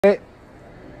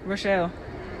Rochelle.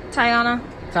 Tiana.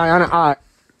 Tiana, all right.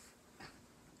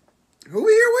 Who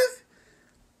we here with?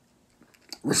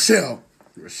 Rochelle.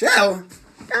 Rochelle?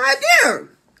 God damn.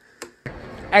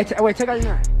 Hey, wait, take out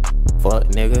your knife. Fuck,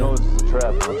 nigga. No, it's a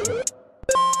trap.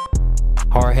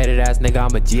 Hard-headed ass nigga,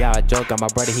 I'm a G.I. joke. Got my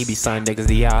brother, he be son niggas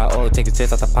D.I.O. Take a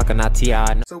chance out the pocket, not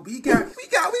T.I. So we got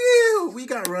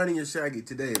Ronnie and Shaggy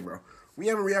today, bro. We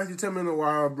haven't reacted to them in a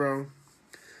while, bro.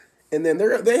 And then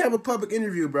they have a public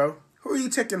interview, bro. Who are you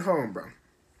taking home, bro?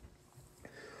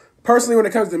 Personally, when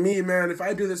it comes to me, man, if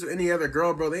I do this with any other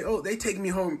girl, bro, they take me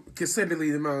home consistently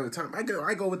the amount of time. I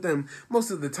go with them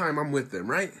most of the time. I'm with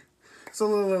them, right? So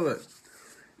look.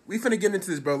 We finna get into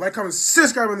this, bro. Like, comment,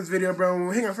 subscribe on this video,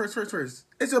 bro. Hang on, first.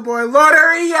 It's your boy Lord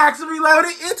Reacts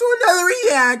Reloaded into another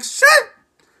reaction.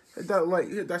 Hit that like,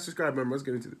 hit that subscribe button. Let's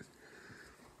get into this.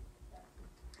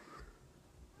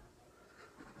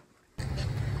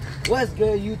 What's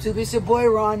good, YouTube? It's your boy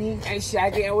Ronnie. And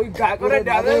Shaggy, and we back with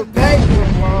Another another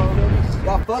banger, bro.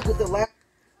 Y'all fuck with the last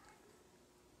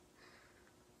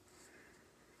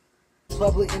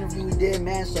public interview we did,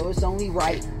 man, so it's only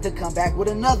right to come back with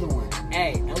another one.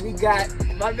 Hey, and we got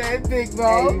my man Big Mo.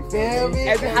 Hey, you feel me?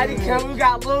 And behind the camera, we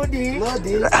got Lil D. Lil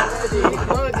D. Lil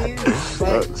D.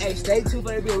 But, hey, stay tuned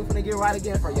for the video. We're finna get right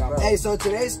again for y'all, bro. Hey, so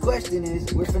today's question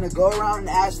is, we're finna go around and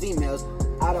ask females,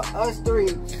 out of us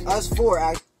four,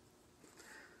 actually.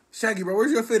 Shaggy, bro,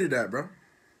 where's your fitted at, bro?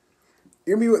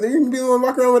 You gonna be the one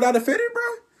walking around without a fitted, bro?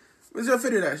 Where's your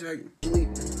fitted at, Shaggy?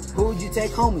 Who would you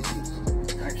take home with you?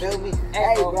 Feel me?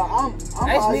 Hey, bro, I'm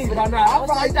probably gonna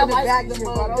back the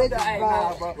mother.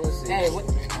 Hey,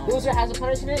 loser has a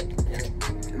punishment?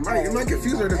 It might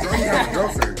confuse her. Does Ronnie have a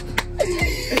girlfriend?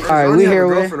 Alright, we here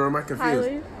with or am I confused?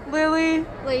 Kylie. Lily.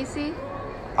 Lacey.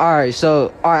 Alright,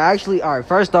 so, alright,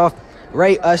 first off,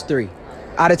 rate us 3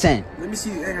 out of 10. Let me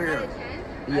see. Hang on.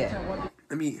 Yeah.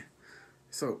 Let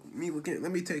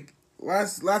me take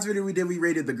last video we did. We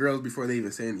rated the girls before they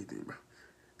even say anything, bro.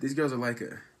 These girls are like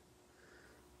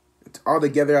all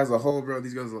together as a whole, bro.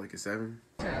 These girls are like a 7.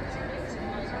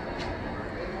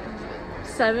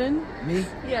 7. Me?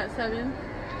 Yeah, 7.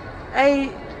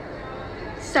 8.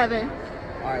 7.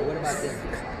 Alright, what about them?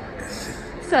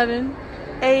 7.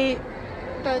 8.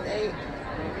 Both 8.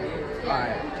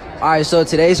 Alright, so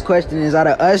today's question is, out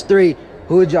of us 3,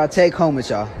 who would y'all take home with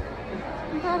y'all?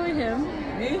 Probably him.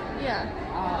 Me? Yeah.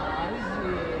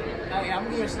 I'm gonna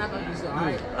give you a snap of this,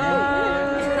 alright?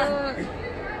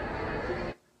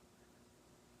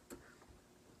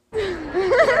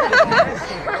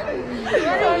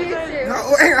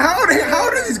 How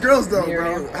old are these girls, though,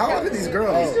 bro? How old are these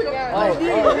girls? You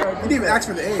didn't even ask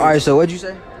for the age. Alright, so what'd you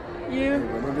say? You.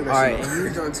 Alright.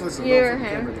 You or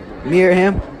him. Me or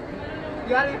him? You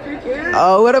got any free kids?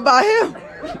 Oh, what about him?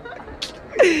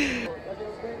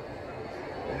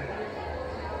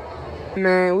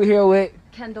 Man, we here with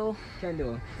Kendall.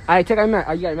 Alright, take out your mask.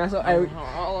 Oh, you got your mask up?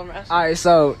 Alright,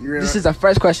 so this is the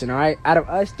first question, alright? Out of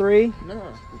us 3,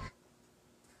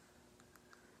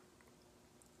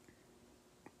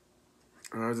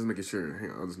 I was just making sure.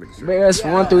 Hang on, I'll just make sure. rate us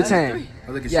 1 through 10.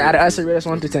 Yeah, out of us 3, rate us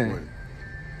 1 through 10.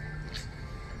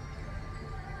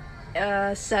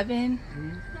 7.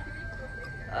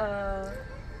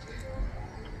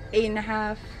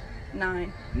 8.5.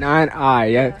 9. 9.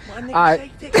 Alright, yeah.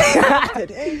 Alright.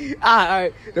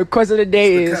 Alright. The question of the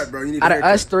day is, out of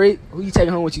us 3, who you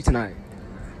taking home with you tonight?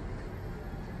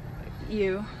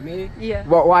 You. Me? Yeah.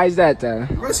 Why is that, though?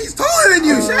 Bro, she's taller than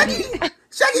you, Shaggy. Shaggy,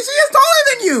 she is taller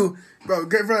than you. Bro,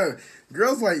 girls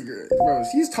like, bro,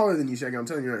 she's taller than you, Shaggy. I'm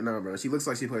telling you right now, bro. She looks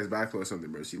like she plays basketball or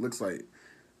something, bro. She looks like,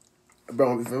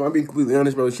 bro, if I'm being completely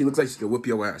honest, bro, she looks like she could whip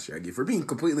your ass, Shaggy. If we're being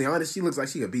completely honest, she looks like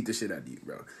she could beat the shit out of you,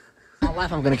 bro. My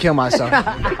life, I'm gonna kill myself.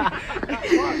 I'm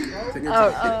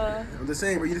just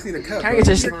saying, bro, you just need a cup. Can I get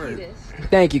your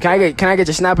Thank you. Can I get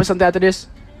your snap or something after this?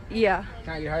 Yeah.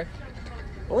 Can I get her?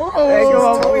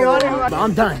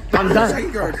 I'm done.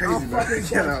 Shaggy going crazy, bro. I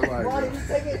cannot lie, bro.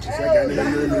 Shaggy, I didn't know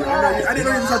you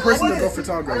were the type of person to go for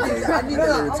tall girls, bro. I didn't know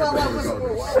you were the type of person to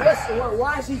go for tall girls.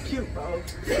 Why is he cute, bro?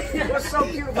 What's so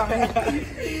cute about him?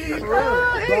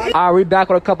 Alright, we back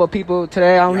with a couple of people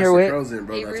today. I'm here with Girls in,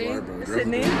 bro. That's why, bro.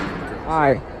 Sydney.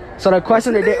 Alright. So the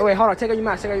question today, wait, hold on, take out your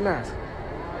mask.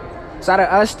 So out of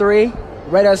us 3,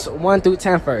 rate us 1 through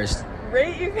 10 first.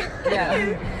 Rate you guys?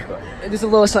 Yeah. Just a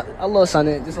little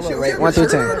something, just a little rate, 1 through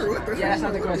 10. Yeah, that's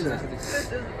not the question. This is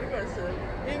the question.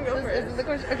 You can go first. This is the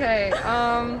question. Okay,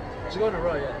 Just go in a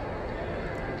row, yeah.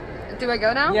 do I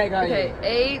go now? Yeah, go ahead.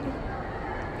 Okay, 8,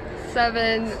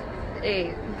 7,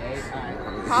 8.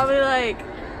 Alright. Probably like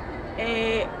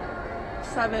 8,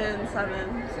 7,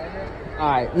 7.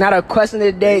 Alright, now the question of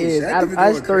the day is, out of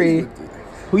us 3,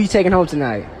 Who you taking home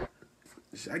tonight?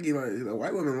 Shaggy, like, the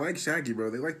white women like Shaggy, bro.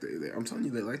 They like I'm telling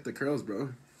you, they like the curls, bro.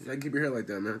 You gotta keep your hair like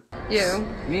that, man. You.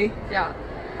 Me? Yeah.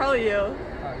 Probably you.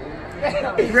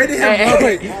 Ready?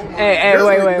 Hey,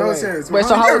 wait. No sense. Wait,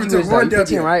 so how old are you? One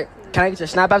 15, right? Can I get your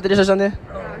snap after this or something?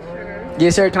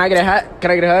 Yes, sir. Can I get a hat?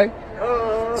 Can I get a hug?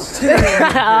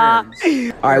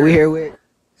 All right, we here with.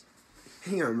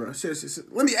 Hang on, bro. Shit.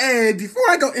 Let me. Hey, before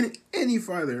I go any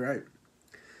farther, right?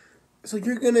 So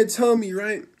you're gonna tell me,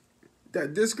 right,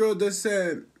 that this girl just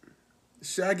said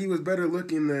Shaggy was better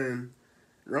looking than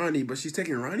Ronnie, but she's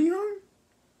taking Ronnie home?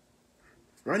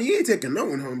 Ronnie, you ain't taking no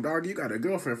one home, dog. You got a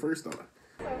girlfriend first off.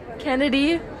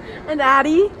 Kennedy and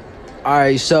Addie. All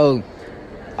right, so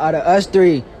out of us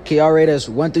three, can y'all rate us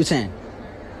 1 through 10?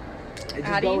 Just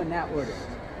Addie? go in that order.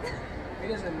 It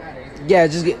doesn't matter. Yeah,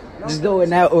 just go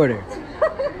in that order.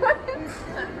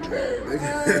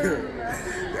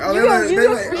 You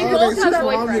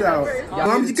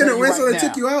couldn't win, so they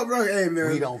took you out, bro. Hey,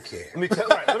 man. We don't care. Let me tell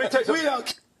you, we don't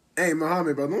care. Hey,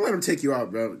 Muhammad, bro, don't let them take you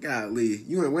out, bro. Golly.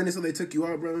 You ain't winning, so they took you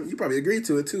out, bro. You probably agreed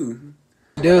to it, too.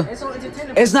 Dude,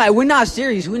 it's not. We're not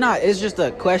serious. We're not. It's just a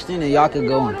question, and y'all can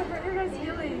go on.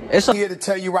 It's I'm here to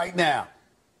tell you right now,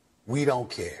 we don't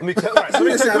care. Let me tell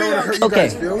you,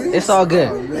 okay. It's all good.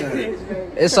 Oh, man.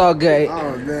 It's all good.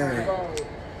 Oh, man.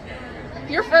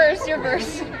 You're first.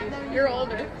 You're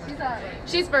older.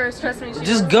 She's first. Trust me.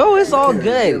 Just go. It's all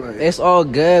good. It's all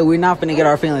good. We're not finna get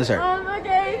our feelings hurt.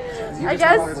 Okay. I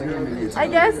guess.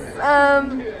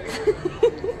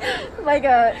 like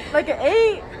a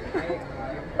 8.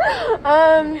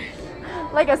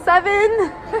 Like a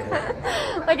 7.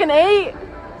 Like an 8.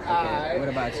 What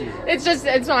about you? It's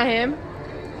not him.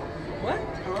 What?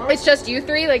 It's just you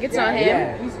three. Like it's not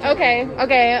him. Yeah. Okay.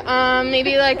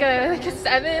 Maybe like a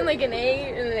 7, like an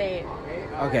 8, and an 8.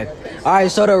 Okay. All right.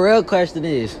 So the real question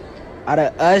is, out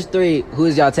of us three, who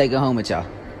is y'all taking home with y'all?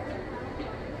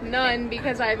 None,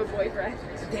 because I have a boyfriend.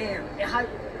 Damn.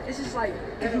 This is like.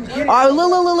 All right.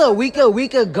 Look. We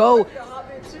could go.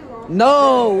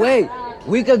 No, wait.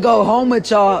 We could go home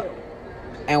with y'all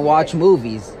and watch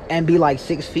movies and be like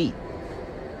 6 feet.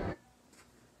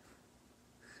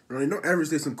 Ronnie, don't ever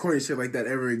say some corny shit like that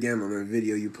ever again on a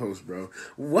video you post, bro.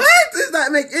 What? Does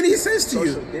that make any sense to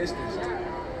you?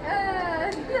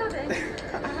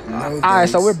 No, all right,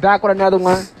 so we're back with another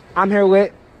one. I'm here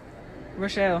with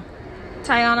Rochelle.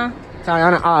 Tiana.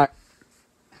 All right.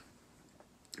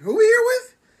 Who we here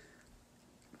with?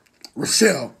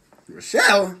 Rochelle.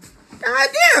 God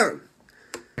damn.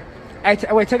 Hey,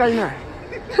 wait, take out your knife.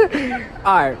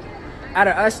 All right. Out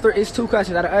of us three, it's 2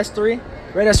 questions. Out of us three,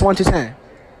 rate us 1 to 10.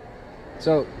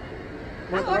 So.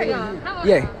 How old are y'all?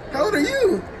 Yeah. How old are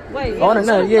you? Wait. Oh,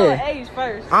 no, yeah. Age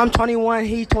first. I'm 21.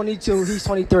 He's 22. He's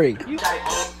 23.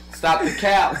 Stop the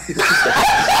cap. This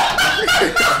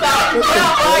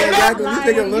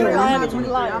nigga little.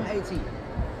 I'm 18.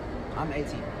 I'm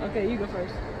 18. Okay, you go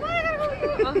first.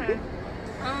 Okay.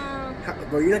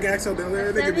 Bro, you're not gonna act so down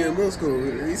there. They could be in middle school.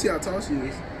 You see how tall she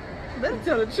is. Better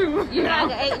tell the truth. You're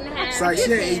like an 8.5. It's like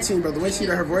she ain't 18, bro. The way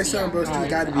her voice sound, bro, she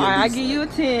gotta be. Alright, I give you a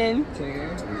 10.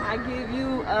 10. I give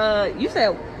you you said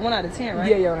 1 out of 10, right?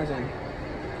 Yeah, 1 out of 10.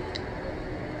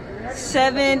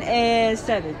 7 and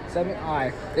 7. 7. All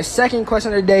right. The second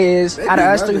question of the day is: out of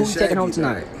us three, who you taking home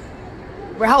tonight?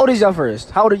 Wait, how old is y'all first?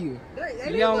 How old are you?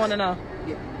 You don't want to know.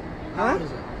 Huh?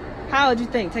 How old you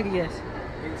think? Take a guess.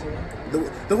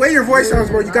 The way your voice sounds,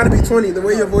 bro, you gotta be 20. The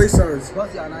way your voice sounds.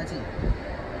 Both y'all 19.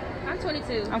 I'm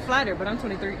 22. I'm flattered, but I'm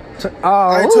 23.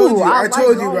 I told you, bro.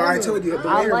 I told you. The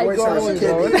way your voice sounds, you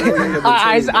can't be.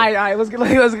 Alright, let's get I'm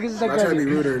not trying to be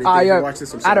rude or anything. Watch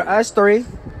this. Out of us three.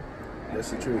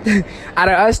 That's the truth. Out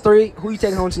of us three, who you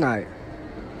taking home tonight?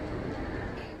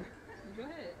 Go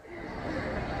ahead.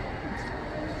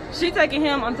 She taking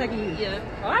him, I'm taking you. Yeah.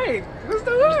 Alright, let's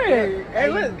do it. Hey,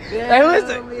 listen.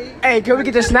 Hey, can we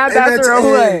get the snap after or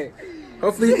what?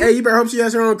 Hopefully, hey, you better hope she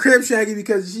has her own crib, Shaggy,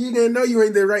 because she didn't know you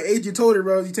ain't the right age. You told her,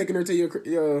 bro. You taking her to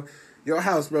your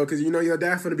house, bro, because you know your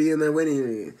dad finna be in there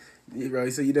waiting.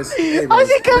 Bro, so you just. Hey, bro,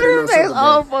 she covered her face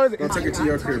all fuzzy. Don't take her to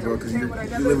your crib, bro, because you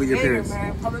live with your parents.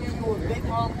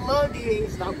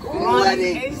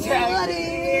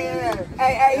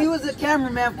 Hey, he was a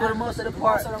cameraman for most of the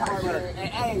part.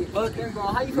 Hey,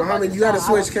 Muhammad, you gotta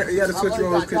switch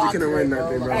roles because you couldn't win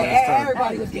nothing, bro.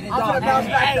 Everybody was getting done.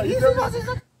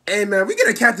 Hey, man, we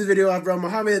gonna cap this video off, bro.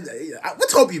 Muhammad,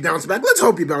 let's hope you bounce back.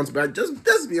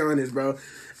 Just be honest, bro.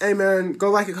 Hey, man, go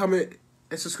like and comment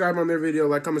and subscribe on their video.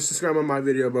 Like, comment, subscribe on my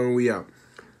video, bro, and we out.